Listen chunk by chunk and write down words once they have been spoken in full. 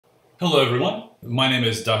Hello everyone, my name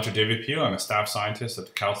is Dr. David Pugh. I'm a staff scientist at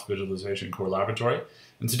the Calc Visualization Core Laboratory,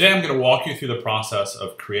 and today I'm going to walk you through the process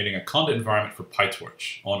of creating a Conda environment for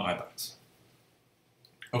PyTorch on Ibex.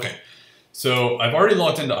 Okay, so I've already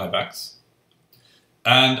logged into Ibex,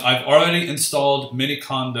 and I've already installed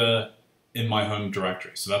Mini-Conda in my home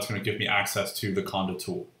directory, so that's going to give me access to the Conda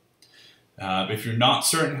tool. If you're not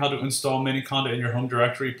certain how to install Mini-Conda in your home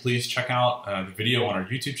directory, please check out the video on our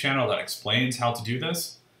YouTube channel that explains how to do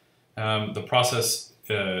this. The process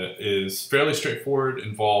is fairly straightforward,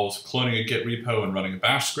 involves cloning a Git repo and running a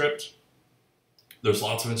bash script. There's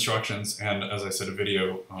lots of instructions and, as I said, a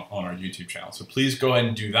video on our YouTube channel. So please go ahead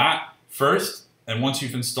and do that first, and once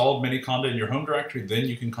you've installed Mini-Conda in your home directory, then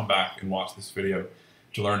you can come back and watch this video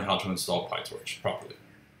to learn how to install PyTorch properly.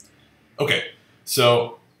 Okay,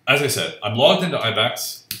 so as I said, I'm logged into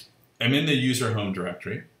Ibex, I'm in the user home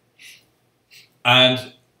directory,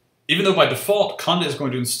 and even though by default Conda is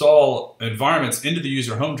going to install environments into the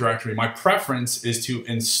user home directory, my preference is to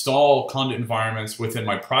install Conda environments within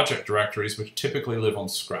my project directories, which typically live on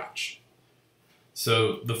Scratch.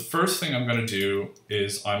 So the first thing I'm going to do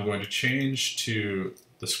is I'm going to change to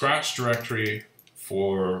the Scratch directory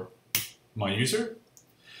for my user,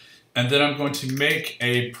 and then I'm going to make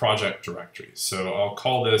a project directory. So I'll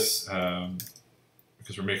call this,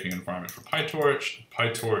 because we're making an environment for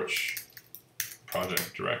PyTorch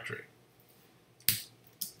project directory.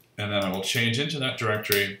 And then I will change into that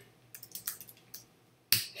directory.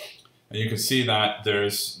 And you can see that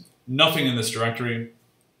there's nothing in this directory,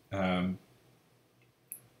 but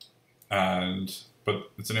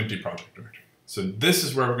it's an empty project directory. So this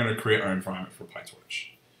is where we're going to create our environment for PyTorch.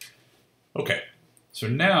 Okay, so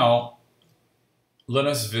now let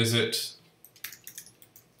us visit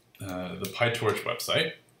the PyTorch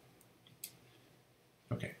website.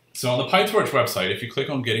 Okay. So on the PyTorch website, if you click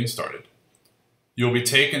on Getting Started, you'll be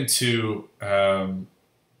taken to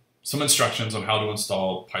some instructions on how to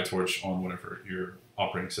install PyTorch on whatever your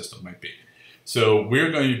operating system might be. So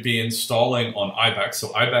we're going to be installing on Ibex.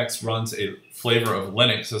 So Ibex runs a flavor of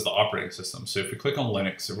Linux as the operating system. So if we click on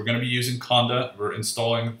Linux, so we're going to be using Conda. We're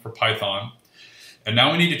installing for Python. And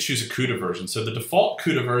now we need to choose a CUDA version. So the default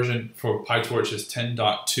CUDA version for PyTorch is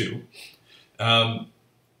 10.2.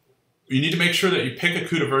 You need to make sure that you pick a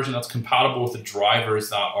CUDA version that's compatible with the drivers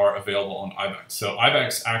that are available on Ibex. So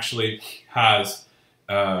Ibex actually has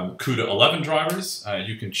CUDA 11 drivers.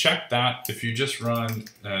 You can check that if you just run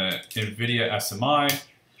NVIDIA SMI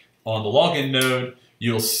on the login node.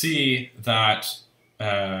 You'll see that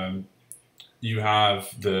you have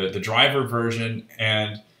the driver version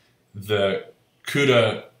and the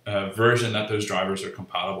CUDA version that those drivers are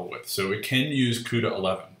compatible with. So it can use CUDA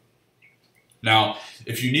 11. Now,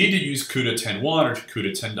 if you need to use CUDA 10.1 or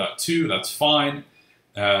CUDA 10.2, that's fine.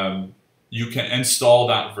 You can install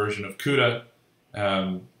that version of CUDA,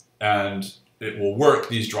 and it will work.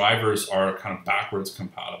 These drivers are kind of backwards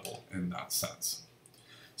compatible in that sense.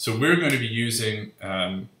 So we're going to be using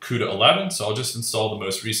CUDA 11, so I'll just install the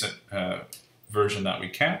most recent version that we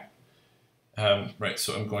can. Right,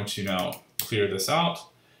 so I'm going to now clear this out.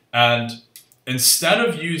 And instead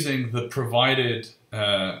of using the provided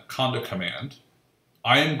Conda command,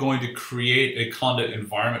 I am going to create a Conda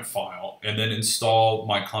environment file and then install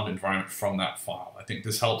my Conda environment from that file. I think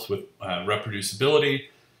this helps with reproducibility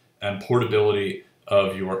and portability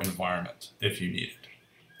of your environment if you need it.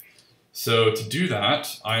 So to do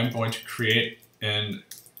that, I am going to create an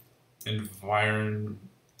environment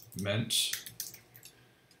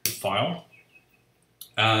file.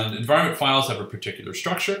 And environment files have a particular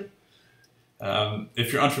structure.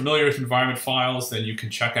 If you're unfamiliar with environment files, then you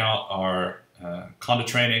can check out our Conda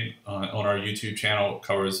training on our YouTube channel. It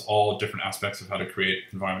covers all different aspects of how to create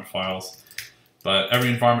environment files. But every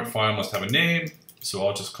environment file must have a name, so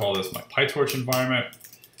I'll just call this my PyTorch environment.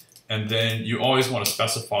 And then you always want to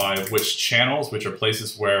specify which channels, which are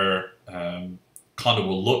places where Conda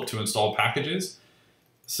will look to install packages.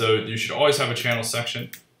 So you should always have a channel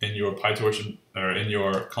section in your PyTorch or in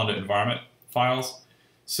your Conda environment files.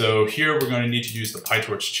 So here we're going to need to use the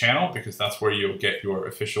PyTorch channel because that's where you'll get your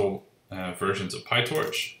official versions of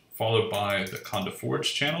PyTorch, followed by the Conda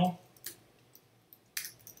Forge channel,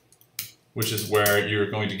 which is where you're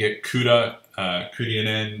going to get CUDA,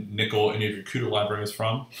 cuDNN, Nickel, any of your CUDA libraries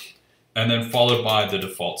from, and then followed by the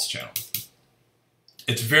defaults channel.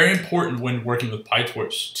 It's very important when working with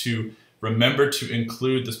PyTorch to remember to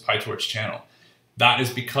include this PyTorch channel. That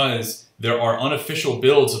is because there are unofficial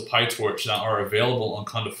builds of PyTorch that are available on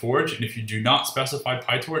Conda Forge, and if you do not specify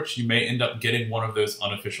PyTorch, you may end up getting one of those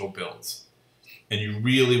unofficial builds. And you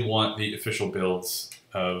really want the official builds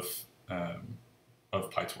of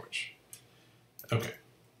PyTorch. Okay,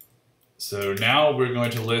 So now we're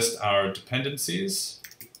going to list our dependencies.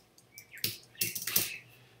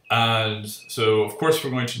 And so, of course,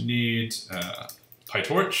 we're going to need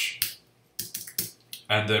PyTorch.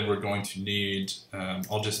 And then we're going to need,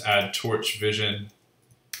 I'll just add torch vision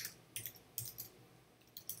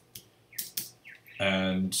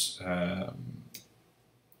and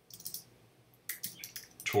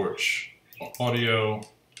torch audio.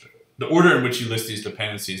 The order in which you list these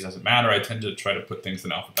dependencies doesn't matter. I tend to try to put things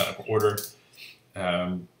in alphabetical order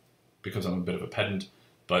because I'm a bit of a pedant,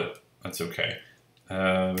 but that's okay.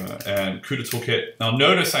 And CUDA toolkit. Now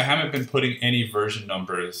notice I haven't been putting any version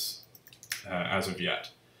numbers as of yet.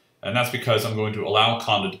 And that's because I'm going to allow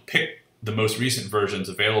Conda to pick the most recent versions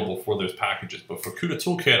available for those packages. But for CUDA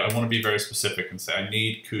toolkit, I want to be very specific and say I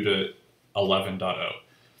need CUDA 11.0.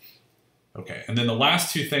 Okay, and then the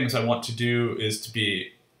last two things I want to do is to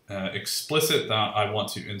be explicit that I want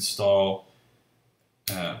to install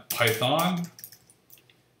Python,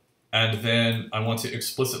 and then I want to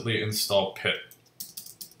explicitly install pip.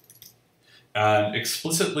 And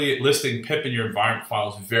explicitly listing pip in your environment file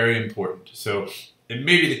is very important. So it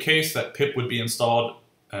may be the case that pip would be installed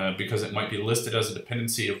because it might be listed as a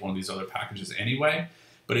dependency of one of these other packages anyway,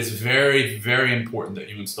 but it's very, very important that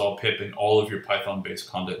you install pip in all of your Python-based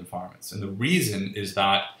Conda environments. And the reason is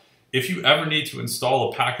that if you ever need to install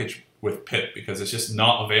a package with pip because it's just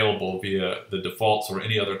not available via the defaults or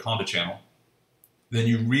any other Conda channel, then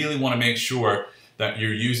you really want to make sure that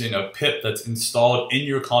you're using a pip that's installed in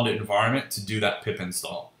your Conda environment to do that pip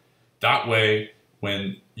install. That way,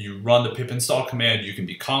 when you run the pip install command, you can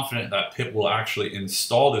be confident that pip will actually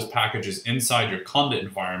install those packages inside your Conda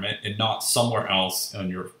environment and not somewhere else on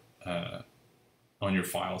your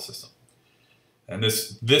file system. And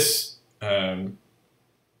this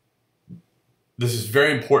is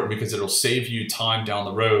very important because it'll save you time down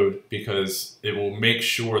the road, because it will make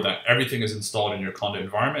sure that everything is installed in your Conda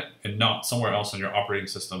environment and not somewhere else on your operating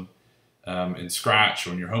system in Scratch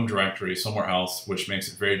or in your home directory, somewhere else, which makes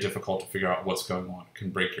it very difficult to figure out what's going on. It can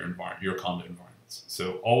break your Conda environments.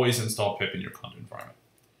 So always install pip in your Conda environment.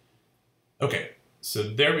 Okay, so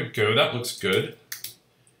there we go. That looks good.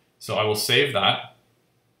 So I will save that.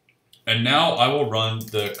 And now I will run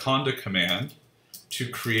the Conda command to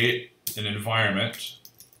create an environment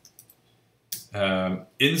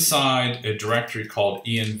inside a directory called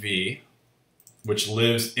env, which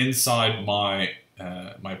lives inside my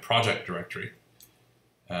my project directory.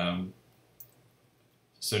 So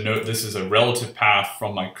note this is a relative path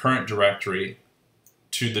from my current directory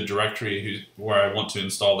to the directory where I want to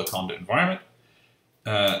install the Conda environment.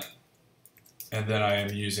 And then I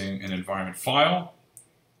am using an environment file.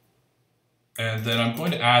 And then I'm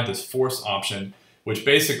going to add this force option, which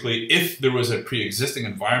basically, if there was a pre-existing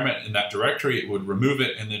environment in that directory, it would remove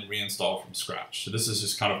it and then reinstall from scratch. So this is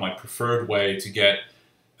just kind of my preferred way to get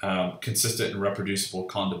consistent and reproducible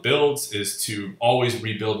Conda builds, is to always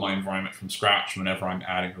rebuild my environment from scratch whenever I'm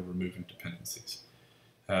adding or removing dependencies.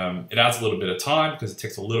 It adds a little bit of time because it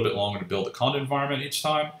takes a little bit longer to build a Conda environment each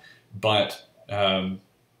time, but Conda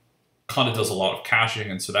does a lot of caching,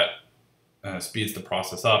 and so that speeds the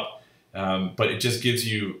process up. But it just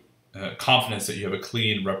gives you confidence that you have a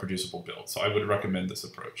clean, reproducible build. So I would recommend this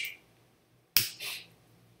approach.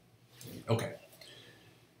 Okay.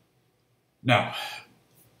 Now,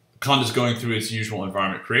 Conda is going through its usual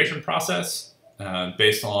environment creation process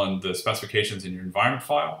based on the specifications in your environment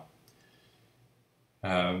file.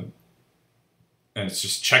 And it's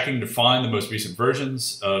just checking to find the most recent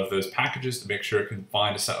versions of those packages to make sure it can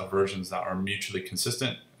find a set of versions that are mutually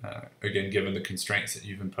consistent, again, given the constraints that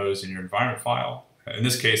you've imposed in your environment file. In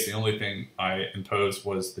this case, the only thing I imposed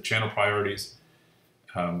was the channel priorities,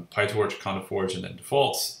 PyTorch, Conda Forge, and then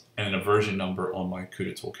defaults, and a version number on my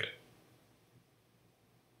CUDA toolkit.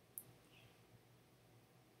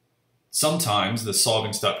 Sometimes the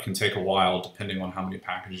solving step can take a while depending on how many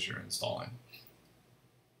packages you're installing.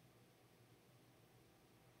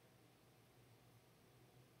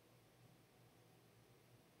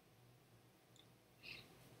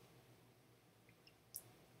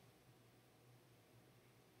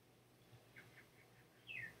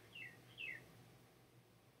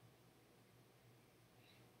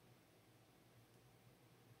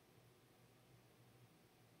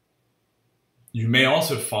 You may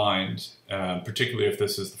also find, particularly if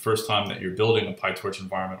this is the first time that you're building a PyTorch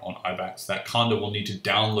environment on Ibex, that Conda will need to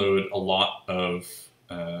download a lot of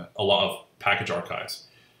package archives.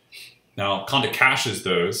 Now, Conda caches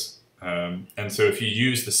those, and so if you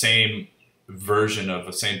use the same version of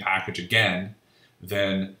the same package again,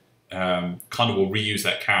 then Conda will reuse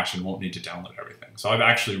that cache and won't need to download everything. So I've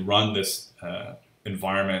actually run this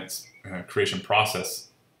environment creation process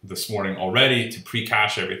this morning already to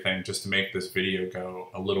pre-cache everything just to make this video go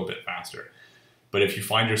a little bit faster. But if you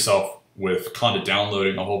find yourself with Conda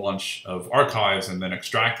downloading a whole bunch of archives and then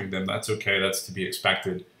extracting them, that's okay, that's to be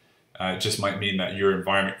expected. It just might mean that your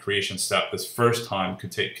environment creation step this first time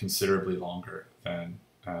could take considerably longer than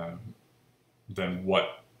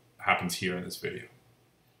what happens here in this video.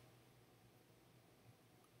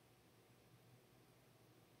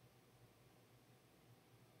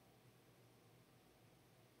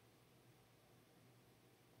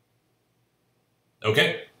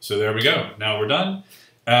 Okay, so there we go. Now we're done,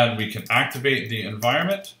 and we can activate the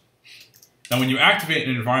environment. Now when you activate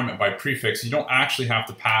an environment by prefix, you don't actually have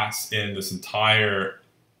to pass in this entire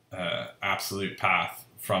absolute path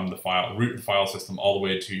from the root file system all the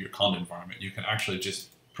way to your Conda environment. You can actually just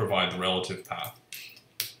provide the relative path.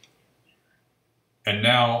 And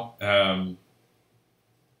now,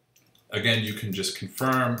 again, you can just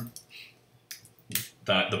confirm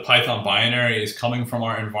that the Python binary is coming from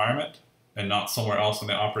our environment and not somewhere else in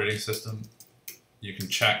the operating system. You can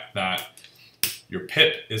check that your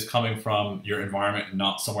pip is coming from your environment and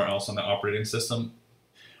not somewhere else on the operating system.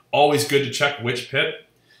 Always good to check which pip.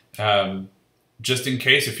 Just in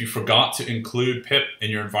case, if you forgot to include pip in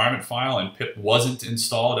your environment file and pip wasn't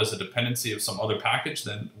installed as a dependency of some other package,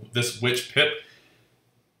 then this which pip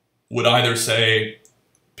would either say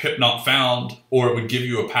pip not found, or it would give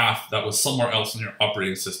you a path that was somewhere else in your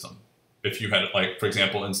operating system. If you had, like, for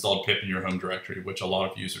example, installed pip in your home directory, which a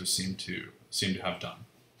lot of users seem to have done.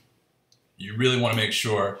 You really want to make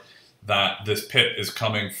sure that this pip is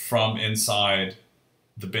coming from inside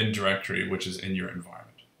the bin directory, which is in your environment.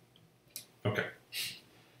 Okay.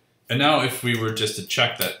 And now if we were just to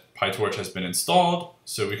check that PyTorch has been installed,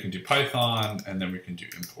 so we can do Python, and then we can do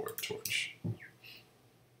import torch.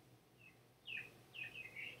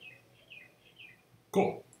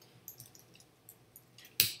 Cool.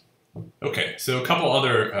 Okay, so a couple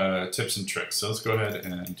other tips and tricks. So let's go ahead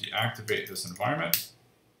and deactivate this environment.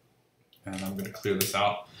 And I'm going to clear this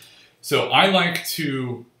out. So I like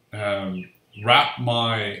to wrap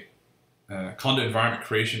my Conda environment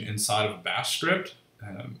creation inside of a bash script.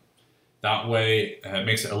 That way it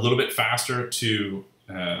makes it a little bit faster to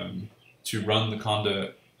run the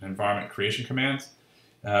Conda environment creation commands.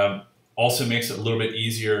 Also makes it a little bit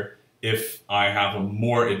easier if I have a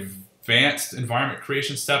more advanced environment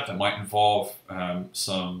creation step that might involve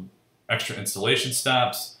some extra installation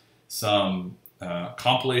steps, some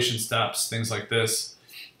compilation steps, things like this.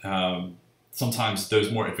 Sometimes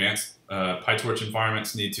those more advanced PyTorch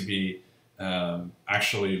environments need to be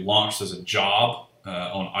actually launched as a job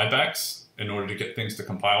on Ibex in order to get things to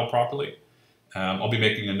compile properly. I'll be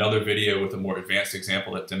making another video with a more advanced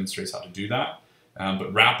example that demonstrates how to do that.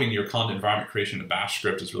 But wrapping your Conda environment creation in a bash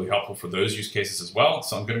script is really helpful for those use cases as well.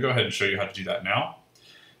 So I'm going to go ahead and show you how to do that now.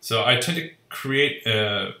 So I tend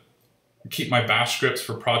to keep my bash scripts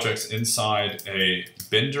for projects inside a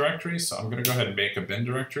bin directory. So I'm going to go ahead and make a bin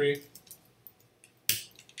directory.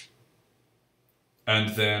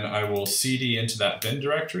 And then I will cd into that bin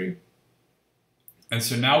directory. And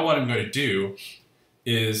so now what I'm going to do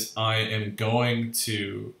is I am going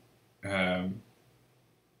to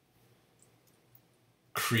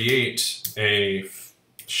create a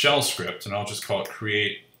shell script, and I'll just call it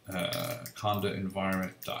create conda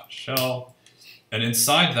environment.shell. And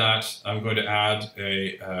inside that, I'm going to add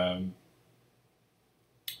the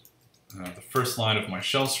first line of my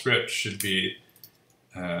shell script should be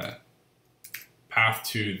path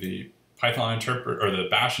to the Python interpreter, or the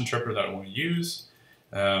bash interpreter that I want to use.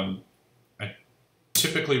 I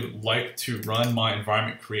typically like to run my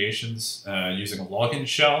environment creations using a login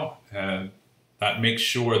shell, and that makes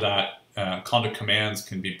sure that Conda commands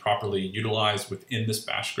can be properly utilized within this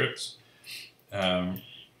bash script.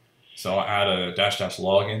 So I'll add a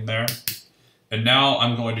 --log in there. And now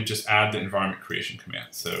I'm going to just add the environment creation command.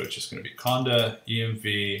 So it's just going to be conda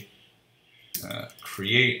env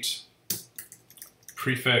create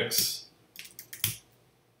prefix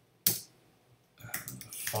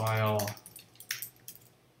file,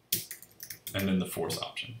 and then the force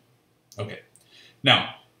option. Okay.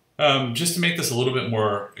 Now, just to make this a little bit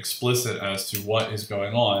more explicit as to what is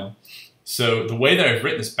going on, so the way that I've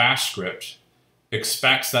written this bash script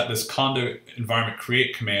expects that this conda environment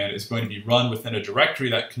create command is going to be run within a directory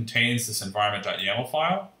that contains this environment.yaml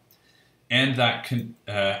file, and that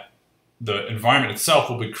the environment itself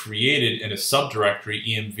will be created in a subdirectory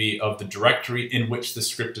env of the directory in which the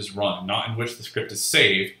script is run, not in which the script is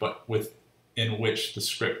saved, but within which the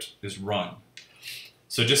script is run.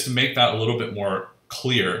 So just to make that a little bit more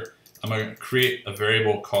clear, I'm going to create a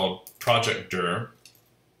variable called project dir,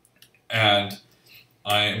 and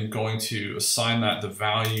I am going to assign that the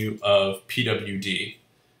value of pwd,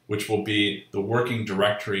 which will be the working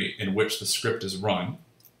directory in which the script is run.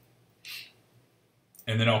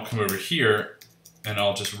 And then I'll come over here and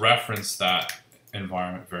I'll just reference that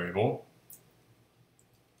environment variable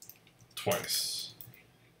twice.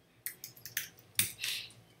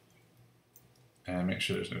 And make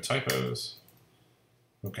sure there's no typos.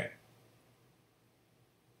 Okay.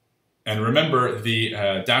 And remember, the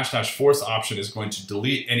 -- force option is going to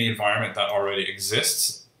delete any environment that already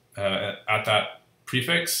exists at that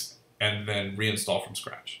prefix and then reinstall from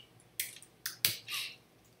scratch.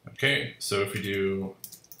 Okay, so if we do,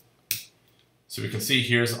 so we can see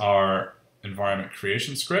here's our environment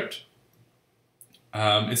creation script.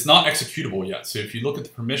 It's not executable yet. So if you look at the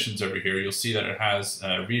permissions over here, you'll see that it has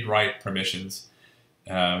read-write permissions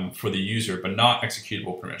for the user, but not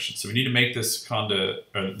executable permissions. So we need to make this Conda,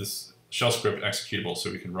 or this shell script executable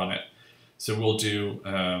so we can run it. So we'll do,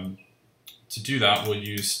 to do that, we'll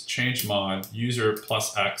use change mod user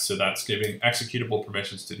plus x. So that's giving executable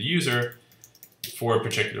permissions to the user for a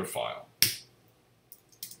particular file.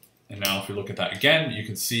 And now if we look at that again, you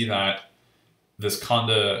can see that this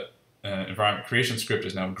Conda environment creation script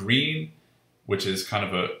is now green, which is kind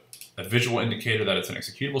of a visual indicator that it's an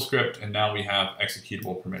executable script. And now we have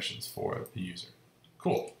executable permissions for the user.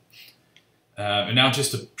 Cool. And now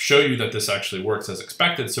just to show you that this actually works as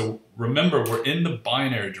expected. So remember, we're in the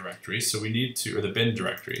binary directory, so we need to, or the bin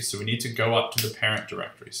directory. So we need to go up to the parent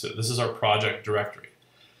directory. So this is our project directory.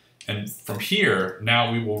 And from here,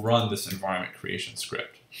 now we will run this environment creation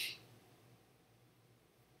script.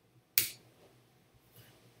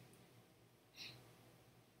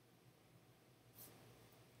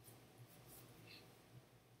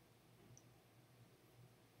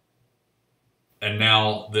 And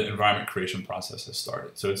now the environment creation process has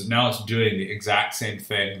started. So now it's doing the exact same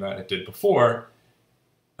thing that it did before.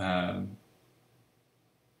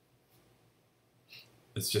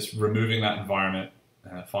 It's just removing that environment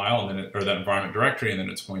file, and then or that environment directory, and then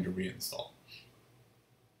it's going to reinstall.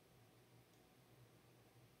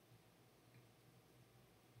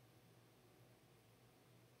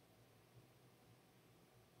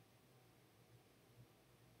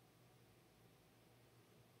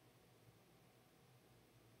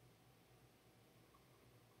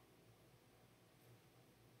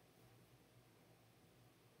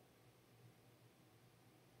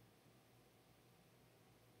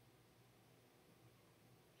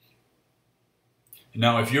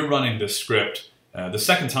 Now, if you're running this script, the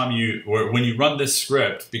second time when you run this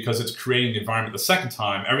script, because it's creating the environment the second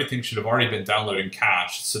time, everything should have already been downloading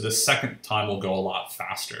cached. So the second time will go a lot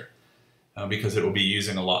faster because it will be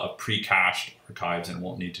using a lot of pre-cached archives and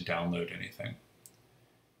won't need to download anything.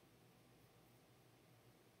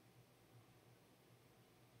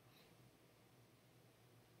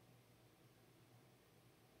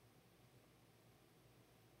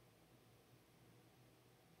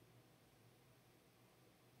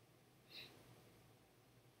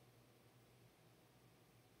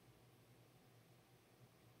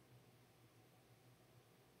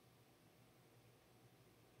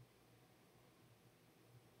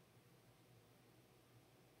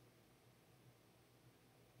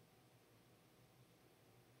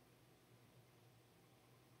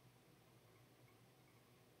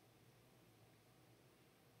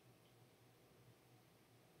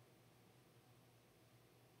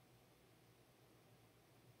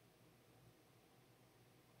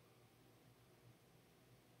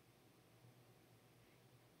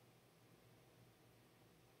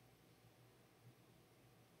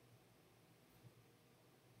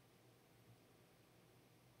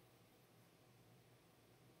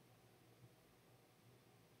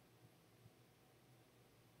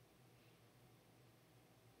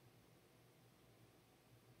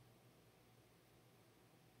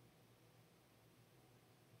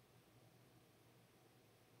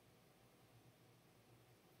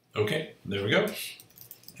 Okay, there we go.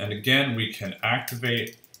 And again, we can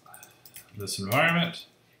activate this environment.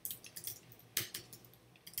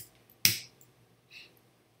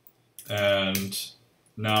 And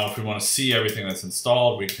now if we want to see everything that's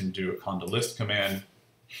installed, we can do a conda list command.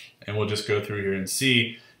 And we'll just go through here and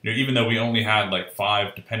see, even though we only had like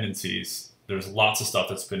 5 dependencies, there's lots of stuff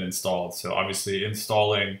that's been installed. So obviously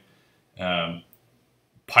installing PyTorch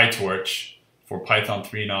for Python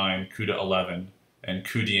 3.9, CUDA 11, and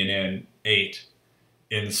cuDNN 8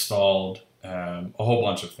 installed a whole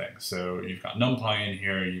bunch of things. So you've got NumPy in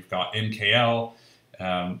here, you've got MKL.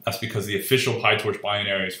 That's because the official PyTorch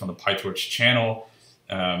binaries from the PyTorch channel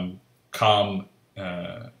come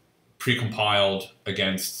precompiled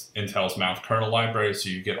against Intel's math kernel library, so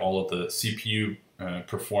you get all of the CPU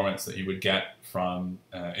performance that you would get from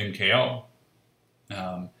MKO.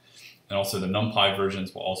 And also the NumPy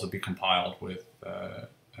versions will also be compiled with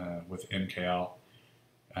MKL.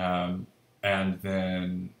 And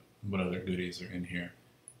then what other goodies are in here?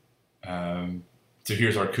 So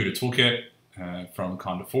here's our CUDA toolkit from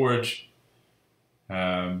Conda Forge.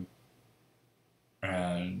 And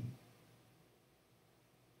I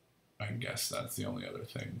guess that's the only other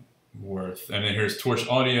thing worth. And then here's Torch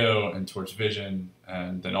Audio and Torch Vision,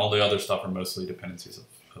 and then all the other stuff are mostly dependencies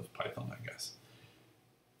of Python, I guess.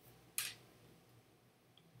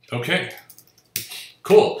 Okay,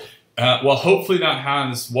 cool. Well, hopefully that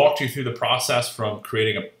has walked you through the process from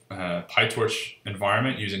creating a PyTorch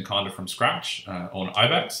environment using Conda from scratch on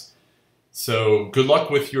Ibex. So good luck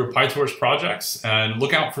with your PyTorch projects, and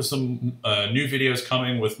look out for some new videos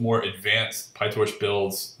coming with more advanced PyTorch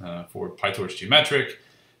builds for PyTorch Geometric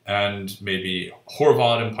and maybe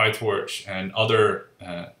Horvath in PyTorch and other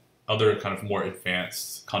kind of more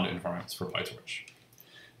advanced Conda environments for PyTorch.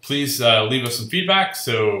 Please leave us some feedback.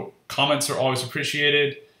 So comments are always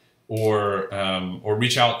appreciated, or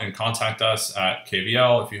reach out and contact us at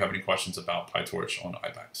KVL if you have any questions about PyTorch on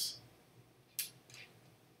Ibex.